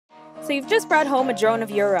so you've just brought home a drone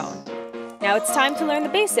of your own. Now it's time to learn the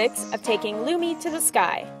basics of taking LUMI to the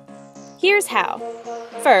sky. Here's how.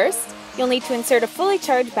 First, you'll need to insert a fully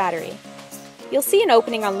charged battery. You'll see an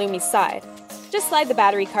opening on LUMI's side. Just slide the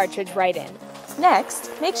battery cartridge right in.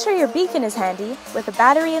 Next, make sure your beacon is handy with a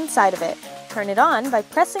battery inside of it. Turn it on by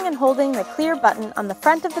pressing and holding the clear button on the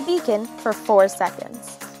front of the beacon for 4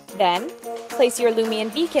 seconds. Then, place your LUMI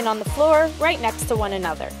and beacon on the floor right next to one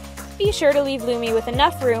another. Be sure to leave LUMI with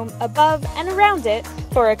enough room above and around it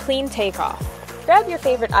for a clean takeoff. Grab your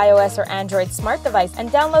favorite iOS or Android smart device and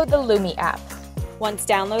download the LUMI app. Once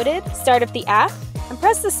downloaded, start up the app and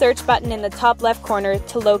press the search button in the top left corner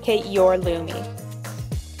to locate your LUMI.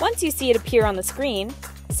 Once you see it appear on the screen,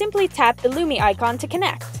 simply tap the LUMI icon to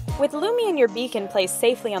connect. With LUMI and your beacon placed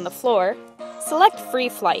safely on the floor, select Free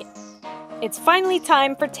Flight. It's finally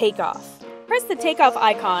time for takeoff. Press the takeoff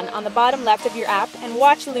icon on the bottom left of your app and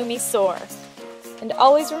watch LUMI soar. And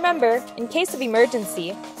always remember, in case of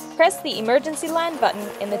emergency, press the emergency land button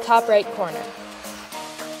in the top right corner.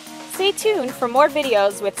 Stay tuned for more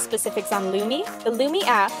videos with specifics on LUMI, the LUMI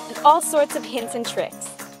app, and all sorts of hints and tricks.